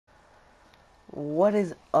What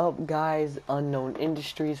is up, guys? Unknown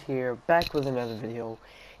Industries here, back with another video.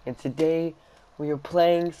 And today we are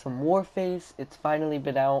playing some Warface. It's finally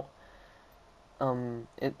been out.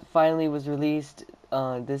 It finally was released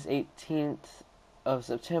this 18th of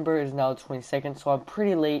September. It is now the 22nd, so I'm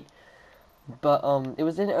pretty late. But it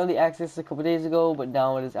was in early access a couple days ago, but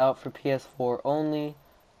now it is out for PS4 only.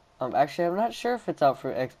 Actually, I'm not sure if it's out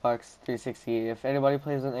for Xbox 360. If anybody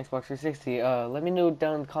plays on Xbox 360, let me know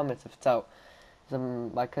down in the comments if it's out.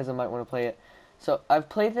 My cousin might want to play it. So I've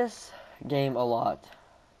played this game a lot.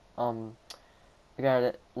 I got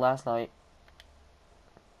it last night,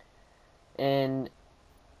 and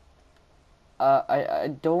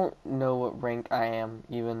I don't know what rank I am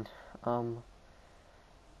even. How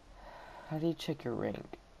do you check your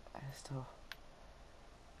rank?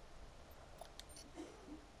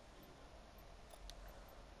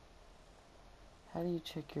 How do you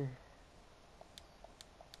check your?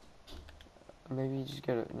 Maybe you just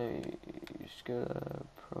go to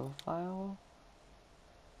profile.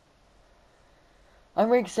 I'm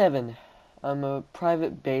rank 7. I'm a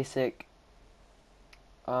private basic.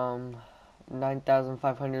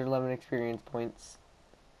 9,511 experience points.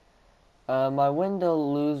 My win to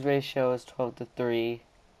lose ratio is 12-3.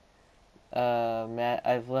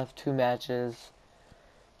 I've left 2 matches.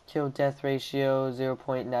 Kill death ratio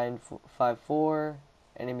 0.954.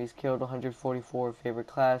 Enemies killed 144. Favorite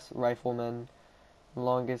class rifleman.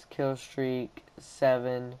 Longest kill streak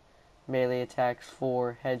 7, melee attacks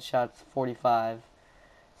 4, headshots 45,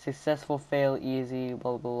 successful fail easy,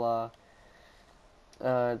 blah blah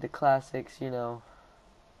blah. The classics, you know.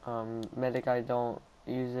 Medic, I don't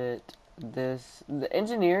use it. The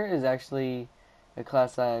engineer is actually a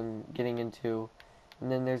class I'm getting into, and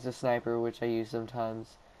then there's the sniper, which I use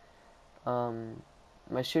sometimes.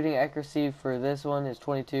 My shooting accuracy for this one is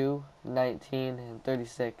 22, 19, and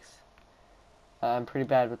 36. I'm pretty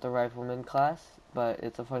bad with the rifleman class, but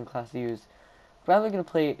it's a fun class to use. Probably going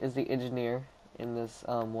to play as the engineer in this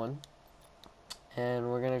one. And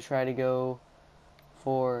we're going to try to go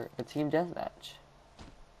for a team deathmatch.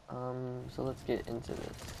 So let's get into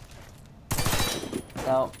this.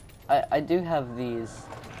 Now, I do have these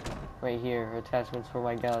right here, attachments for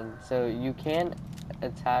my gun. So you can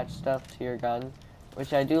attach stuff to your gun,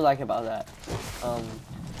 which I do like about that.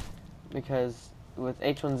 Because with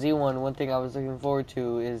H1Z1, one thing I was looking forward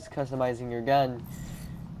to is customizing your gun,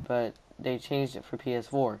 but they changed it for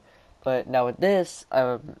PS4. But now with this,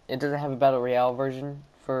 it doesn't have a Battle Royale version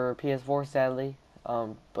for PS4, sadly,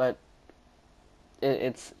 but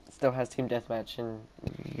it still has Team Deathmatch, and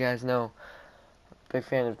you guys know, big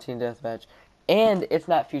fan of Team Deathmatch. And it's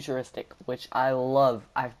not futuristic, which I love.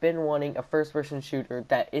 I've been wanting a first-person shooter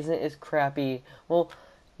that isn't as crappy. Well,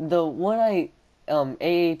 the one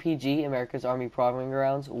AAPG, America's Army Proving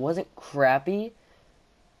Grounds, wasn't crappy,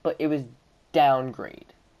 but it was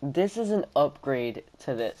downgrade. This is an upgrade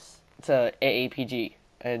to this, to AAPG,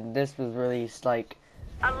 and this was released like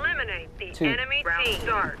eliminate the enemy team.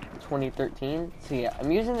 Start 2013. So yeah,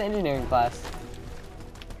 I'm using the engineering class.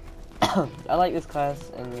 I like this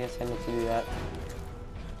class, and yes, I need to do that.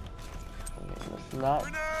 Okay, let's not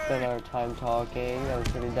spend our time talking. That was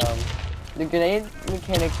pretty dumb. The grenade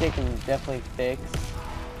mechanics they can definitely fix,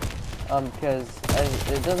 because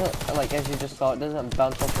it doesn't, like as you just saw, it doesn't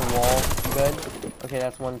bounce off the wall good. Okay,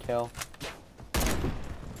 that's 1 kill.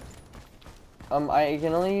 I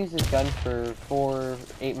can only use this gun for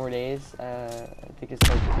 8 more days. I think it's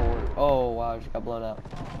like 4. Oh wow, I just got blown up.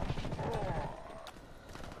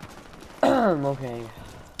 Okay.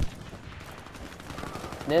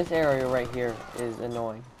 This area right here is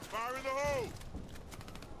annoying.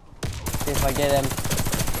 See if I get him.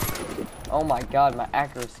 Oh my god, my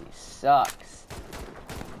accuracy sucks.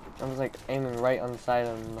 I was like aiming right on the side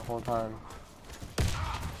of him the whole time.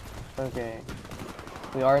 Okay.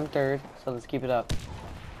 We are in 3rd, so let's keep it up.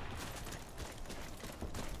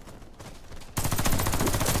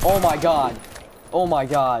 Oh my god. Oh my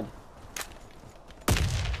god.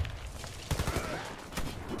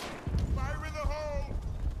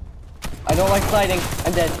 I don't like sliding.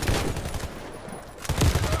 I'm dead.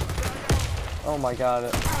 Oh my god.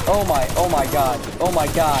 Oh my god. Oh my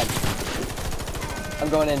god. I'm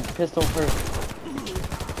going in. Pistol first.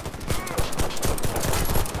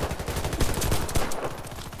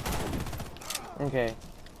 Okay.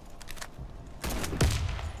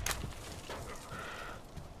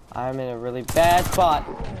 I'm in a really bad spot.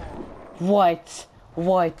 What?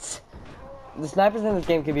 The snipers in this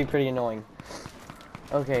game can be pretty annoying.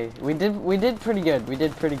 Okay, we did pretty good. We're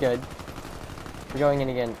going in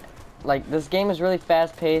again. Like, this game is really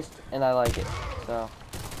fast-paced, and I like it. So,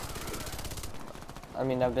 I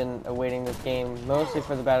mean, I've been awaiting this game mostly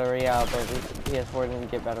for the Battle Royale, but PS4 didn't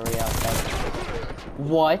get Battle Royale.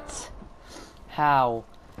 What? How?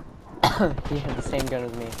 He had the same gun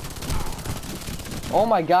as me. Oh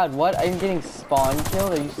my god, what? I'm getting spawn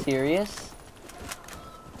killed? Are you serious?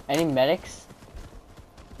 Any medics?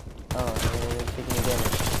 Oh, they're taking me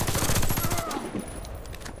damage.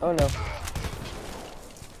 Oh no.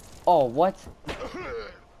 Oh, what?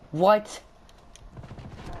 What?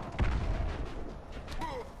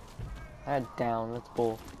 Down, that's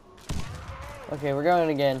bull. Okay, we're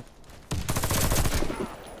going again.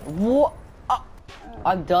 What?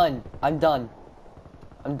 I'm done. I'm done.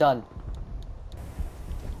 I'm done.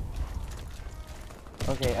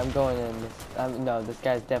 Okay, I'm going in this. No, this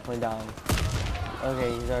guy's definitely dying.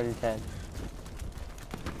 Okay, he's already dead.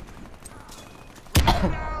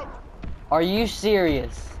 Are you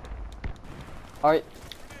serious? Okay,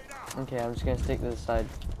 I'm just gonna stick to this side.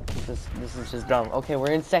 This is just dumb. Okay,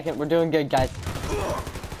 we're in second. We're doing good, guys.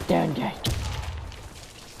 Down, guys.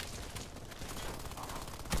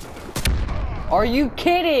 Are you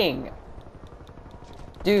kidding?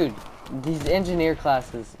 Dude, these engineer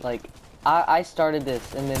classes, like, I started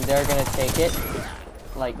this, and then they're gonna take it.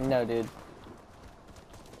 Like, no, dude.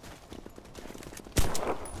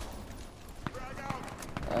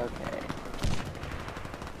 Okay.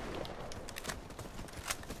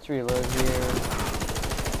 Let's reload here.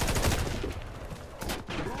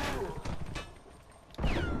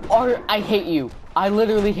 I hate you. I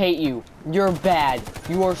literally hate you. You're bad.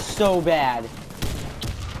 You are so bad.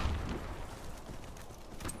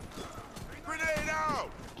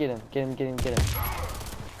 Get him, get him, get him, get him.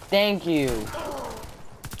 Thank you.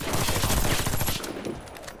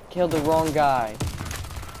 Killed the wrong guy.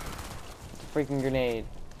 Freaking grenade.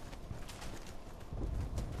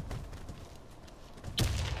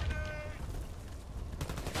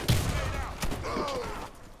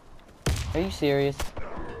 Are you serious?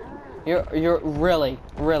 You're really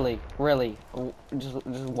just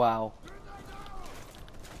wow.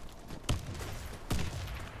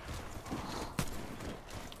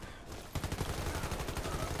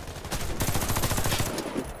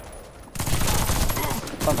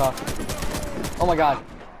 Fuck off. Oh my god.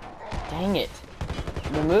 Dang it.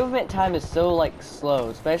 The movement time is so, like, slow,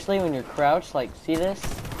 especially when you're crouched. Like, see this?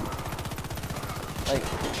 Like,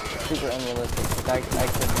 super unrealistic. Like, I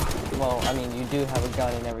could, well, I mean, you do have a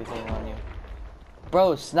gun and everything on you.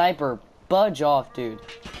 Bro, sniper, budge off, dude.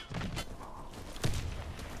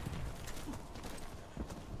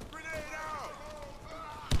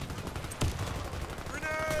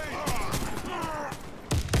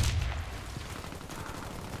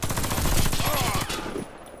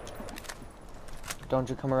 Don't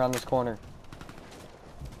you come around this corner.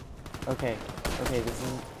 Okay, okay, this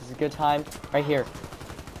is a good time. Right here.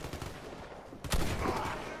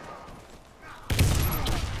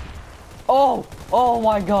 Oh! Oh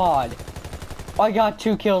my god! I got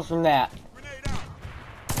 2 kills from that.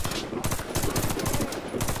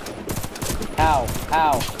 Ow,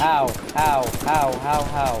 ow, ow, ow, ow, ow,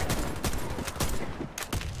 ow.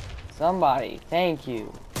 Somebody, thank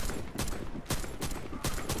you.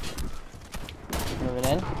 Moving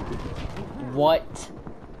in. What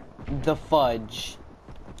the fudge?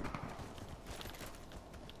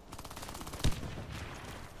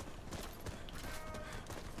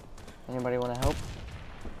 Anybody want to help?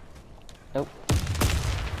 Nope.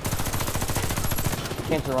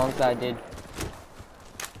 Came to the wrong side, dude.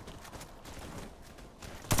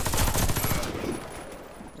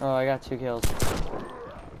 Oh, I got 2 kills.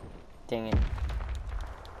 Dang it.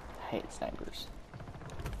 I hate snipers.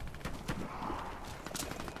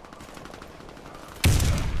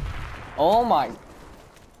 Oh my.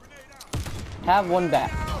 Have one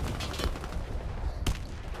back.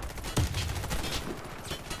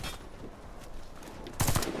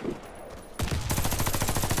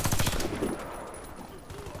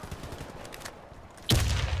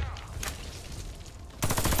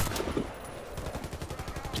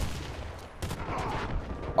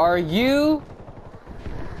 Are you?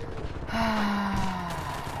 And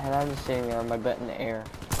I'm just sitting there on my butt in the air.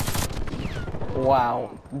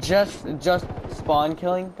 Wow. Just spawn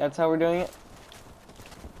killing? That's how we're doing it?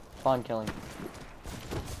 Spawn killing.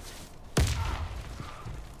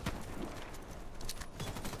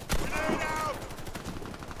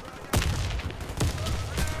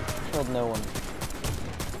 Killed no one.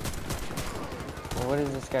 Well, what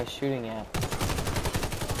is this guy shooting at?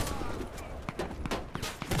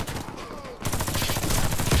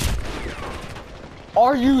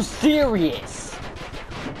 Are you serious?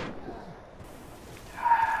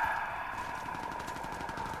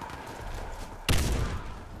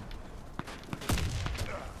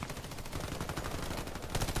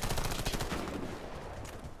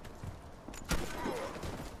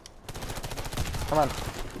 Come on.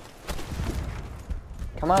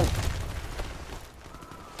 Come on.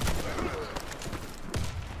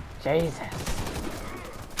 Jesus.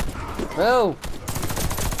 Whoa.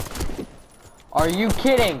 Are you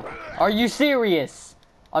kidding? Are you serious?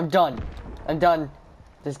 I'm done. I'm done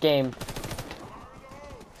this game.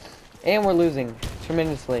 And we're losing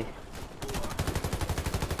tremendously.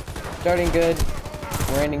 Starting good,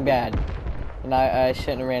 we're ending bad. And I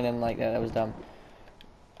shouldn't have ran in like that. That was dumb.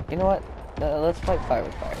 You know what? Let's fight fire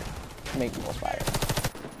with fire. Make more fire.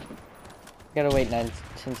 Gotta wait 10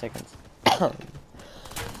 seconds. Well,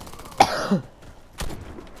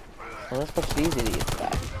 let's push these idiots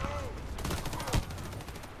back.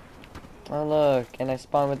 Oh look, and I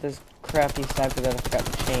spawned with this crappy sniper that I forgot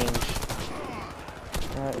to change.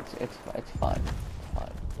 It's fine. It's fine.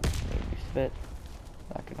 Maybe spit.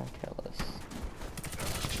 Not gonna kill us.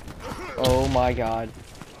 Oh my god.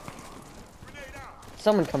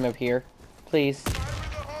 Someone come up here, please.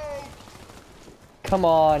 Come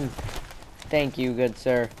on. Thank you, good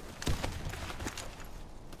sir.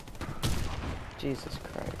 Jesus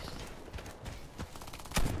Christ.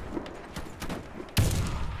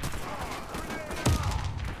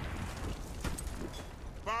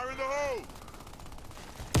 Fire in the hole!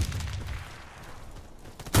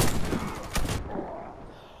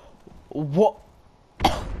 What?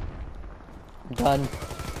 I'm done.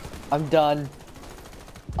 I'm done.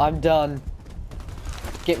 I'm done.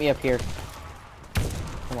 Get me up here.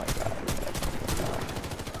 Oh my god.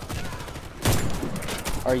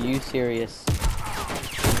 Are you serious?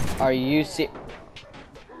 Are you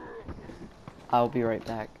I'll be right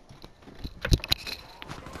back.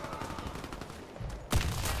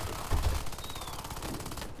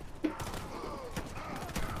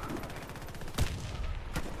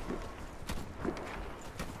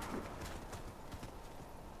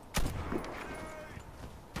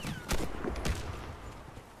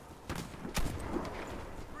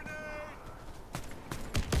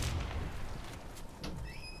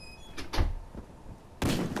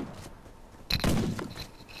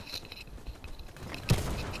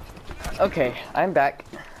 Okay, I'm back.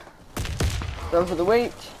 Done for the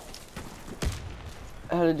wait.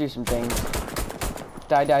 I had to do some things.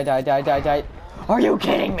 Die. Are you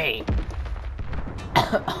kidding me?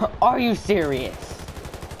 Are you serious?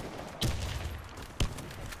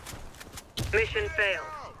 Mission failed.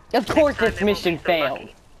 Of course Next time this they won't mission be so failed.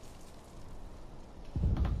 lucky.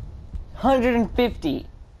 150.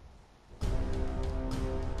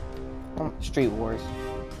 Street Wars.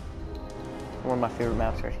 One of my favorite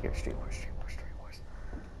maps right here. Street Wars.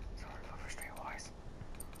 Someone vote for Street Wars.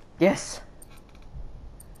 Yes.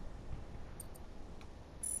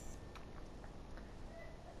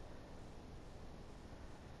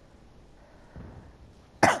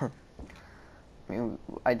 I mean,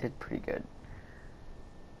 I did pretty good.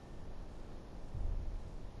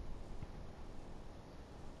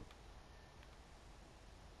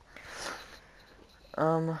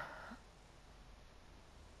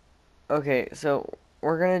 Okay, so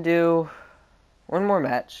we're gonna do one more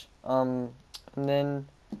match, and then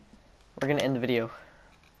we're gonna end the video.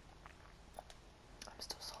 I'm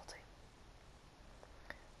still salty.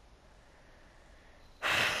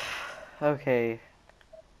 Okay.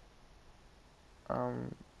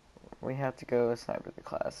 We have to go sniper the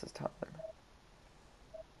class this time.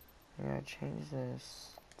 I gotta change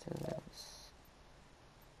this to this.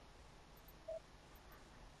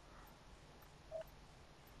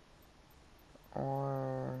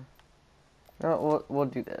 Or no, we'll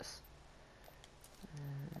do this.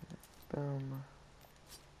 Boom.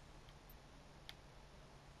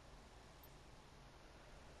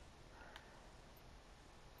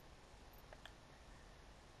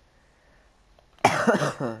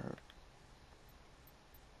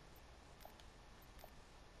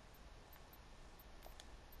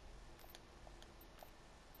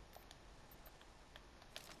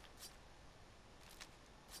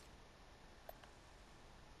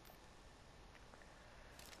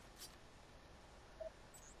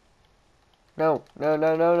 No. Oh,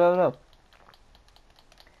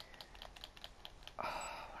 I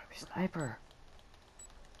want to be sniper.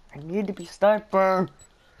 I need to be sniper.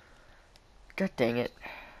 God dang it.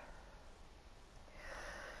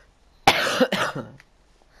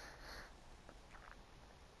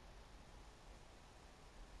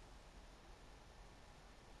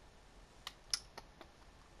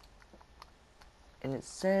 And it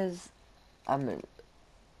says I'm an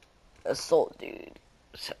assault dude,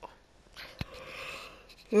 so.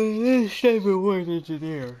 Sniper one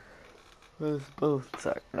engineer. Those both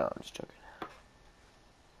suck. No, I'm just joking.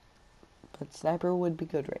 But sniper would be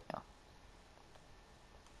good right now.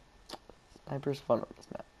 Sniper's fun on this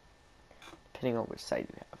map, depending on which side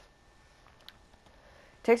you have.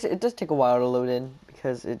 It does take a while to load in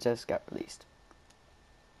because it just got released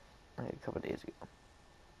like a couple days ago.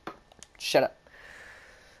 Shut up.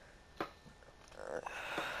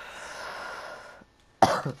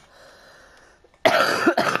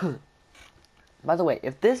 By the way,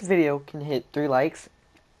 if this video can hit 3 likes,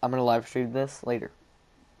 I'm gonna live stream this later.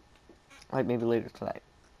 Like maybe later tonight.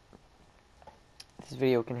 If this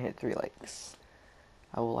video can hit 3 likes,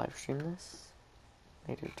 I will live stream this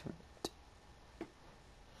later tonight.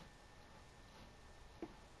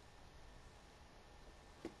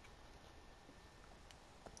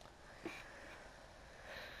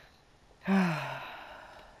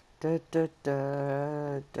 Da, da,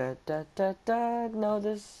 da, da, da, da, da. No,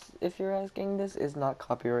 this, if you're asking, this is not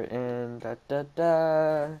copywritten. Da, da,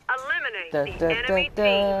 da. Eliminate Da, the da, enemy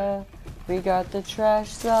da, da. We got the trash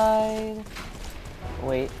side.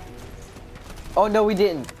 Wait. Oh, no, we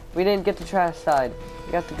didn't. We didn't get the trash side.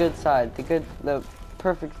 We got the good side. The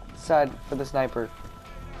perfect side for the sniper.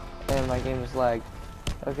 And my game is lagged.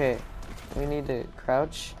 Okay. We need to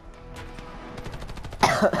crouch.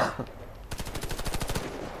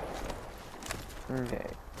 Okay.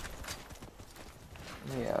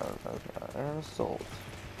 Yeah, okay. An assault.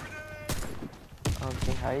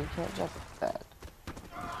 Okay, how you can't jump with that?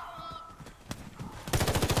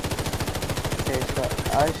 Okay, so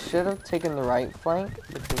I should have taken the right flank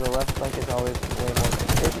because the left flank is always way more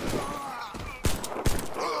effective.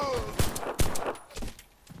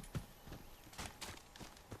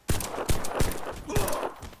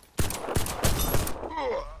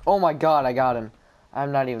 Oh my god, I got him. I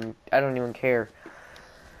don't even care.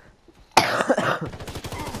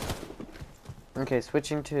 Okay,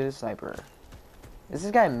 switching to sniper. Is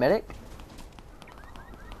this guy a medic?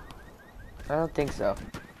 I don't think so.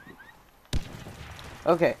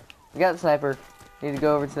 Okay, we got the sniper. Need to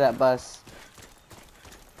go over to that bus.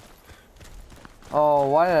 Oh,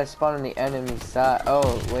 why did I spawn on the enemy side?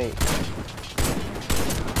 Oh, wait.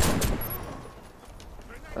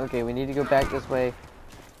 Okay, we need to go back this way.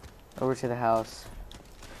 Over to the house.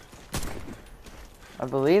 I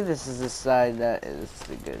believe this is the side that is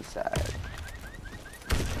the good side.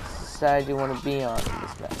 This is the side you want to be on in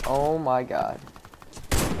this map. Oh my god.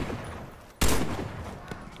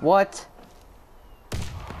 What?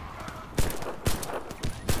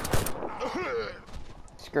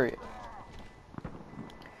 Screw it.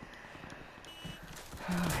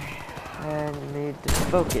 And you need to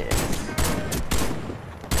focus.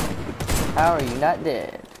 How are you not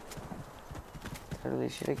dead? Totally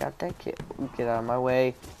should have got that kill. Get out of my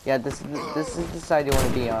way. Yeah, this is the side you want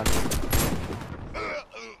to be on.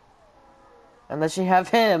 Unless you have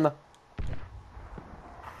him.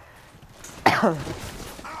 How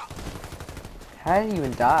did he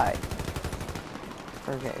even die?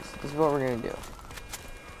 Okay, so this is what we're gonna do.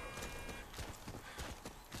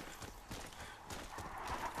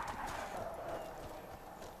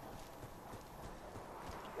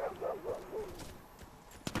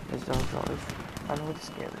 These dogs always find a way to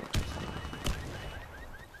scare me.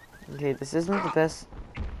 Okay, this isn't the best.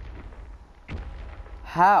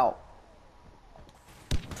 How?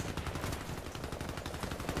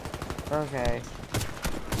 Okay.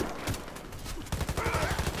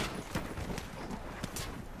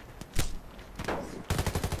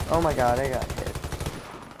 Oh my god, I got hit.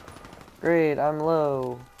 Great, I'm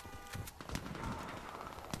low.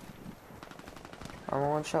 I'm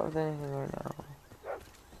one shot with anything right now.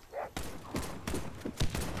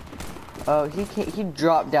 Oh, he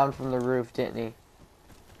dropped down from the roof, didn't he?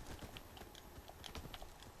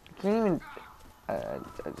 Can't even. I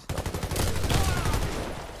just don't.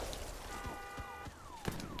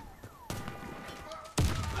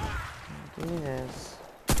 Give me this.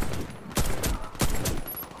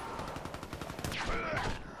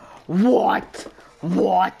 What?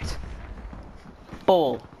 What?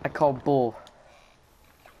 Bull. I call bull.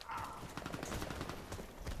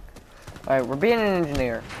 Alright, we're being an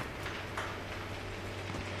engineer.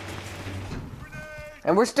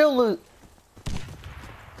 And we're still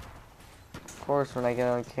Of course, when I get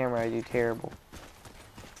on camera, I do terrible.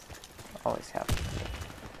 Always happens.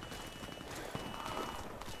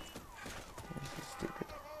 This is stupid.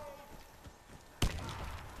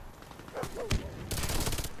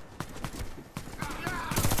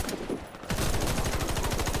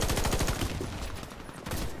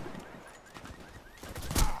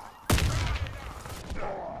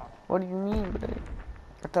 What do you mean, buddy?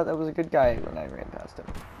 I thought that was a good guy when I ran past him.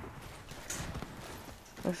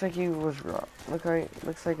 Looks like he was wrong.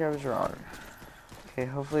 Looks like I was wrong. Okay,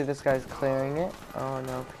 hopefully this guy's clearing it. Oh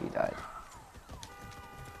no, he died.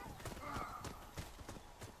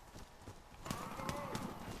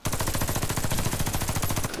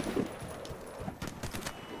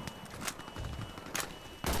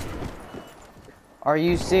 Are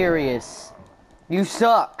you serious? You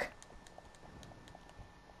suck.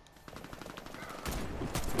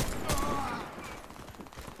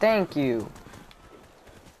 Thank you.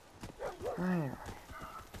 Alright.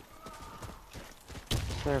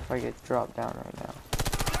 Sure if I get dropped down right now.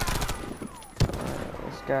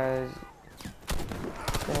 This guy's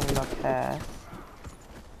in my path.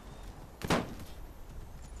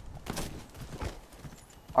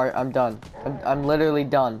 Alright, I'm done. I'm literally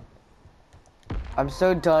done. I'm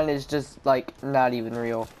so done, it's just like not even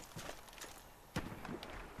real.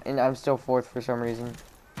 And I'm still fourth for some reason.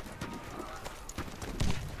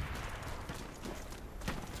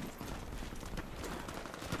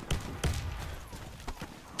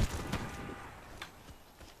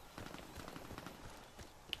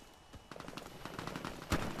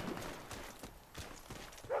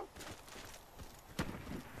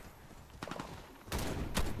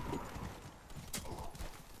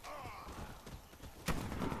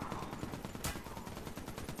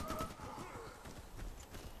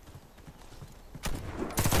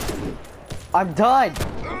 I'm done!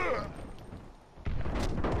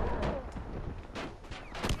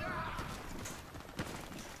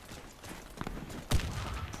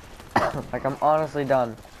 Like, I'm honestly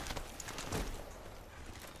done.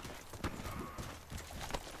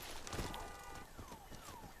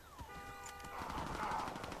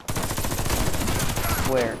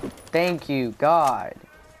 Where? Thank you, God.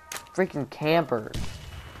 Freaking campers.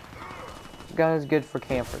 This gun is good for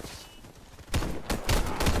campers.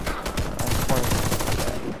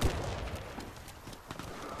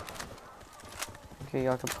 Okay,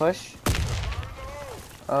 y'all can push.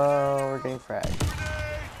 Oh, we're getting fragged.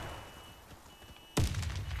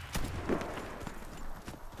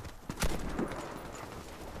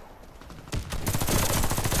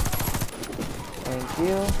 Thank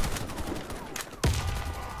you.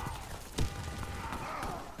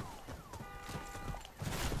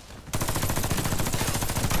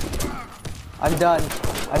 I'm done.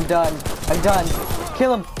 I'm done. I'm done.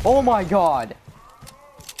 Kill him. Oh my God.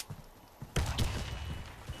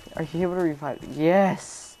 Are you able to revive?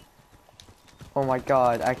 Yes! Oh my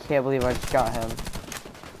God, I can't believe I just got him.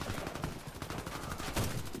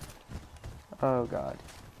 Oh God.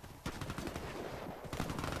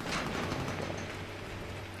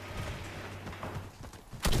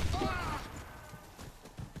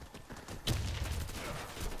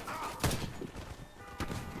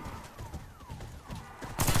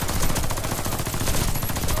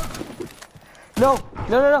 No!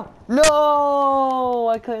 No, no, no! No!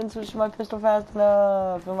 I couldn't switch my pistol fast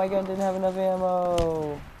enough, and my gun didn't have enough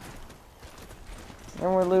ammo.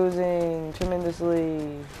 And we're losing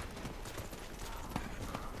tremendously.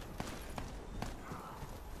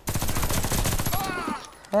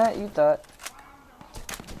 Ah, you thought.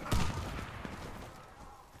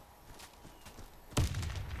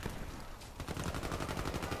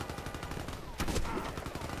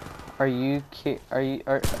 You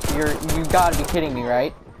gotta be kidding me,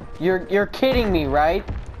 right? You're kidding me, right?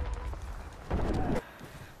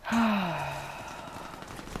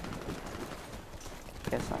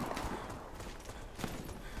 Guess not.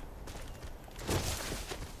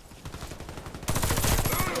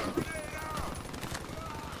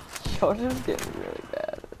 Y'all just getting really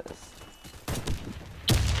bad at this.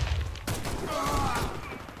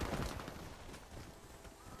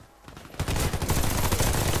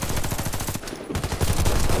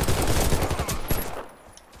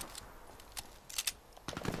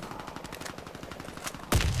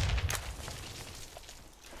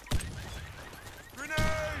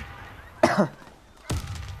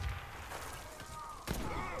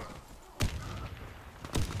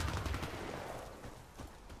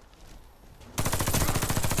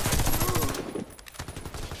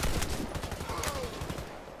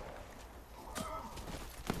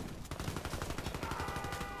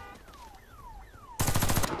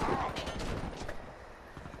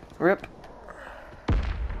 Rip.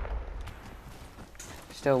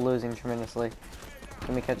 Still losing tremendously.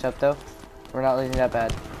 Can we catch up though? We're not losing that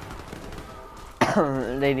bad.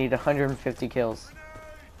 They need 150 kills.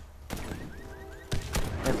 We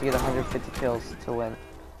have to get 150 kills to win.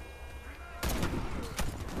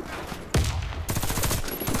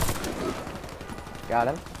 Got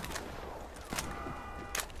him.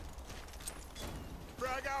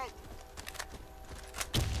 Frag out.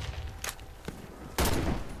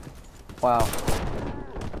 Wow.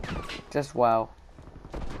 Just wow.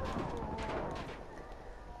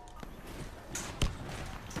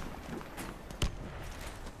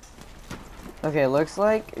 Okay, looks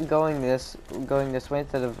like going this way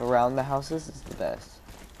instead of around the houses is the best.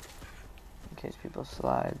 In case people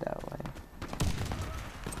slide that way.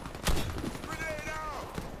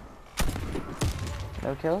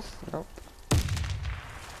 No kills? Nope.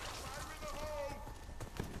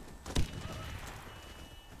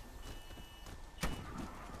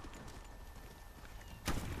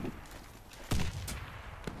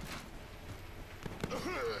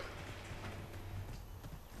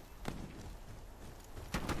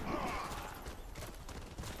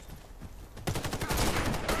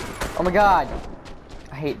 Oh my god!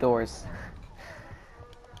 I hate doors.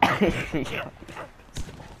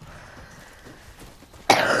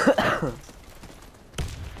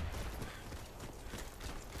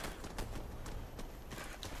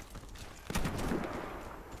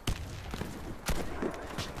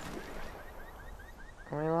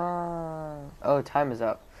 Oh, time is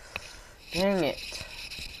up. Dang it.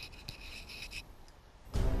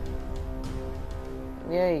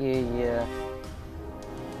 Yeah.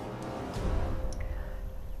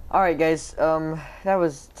 Alright guys, that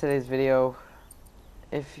was today's video.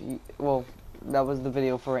 Well, that was the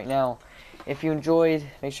video for right now. If you enjoyed,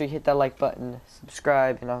 make sure you hit that like button,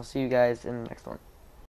 subscribe, and I'll see you guys in the next one.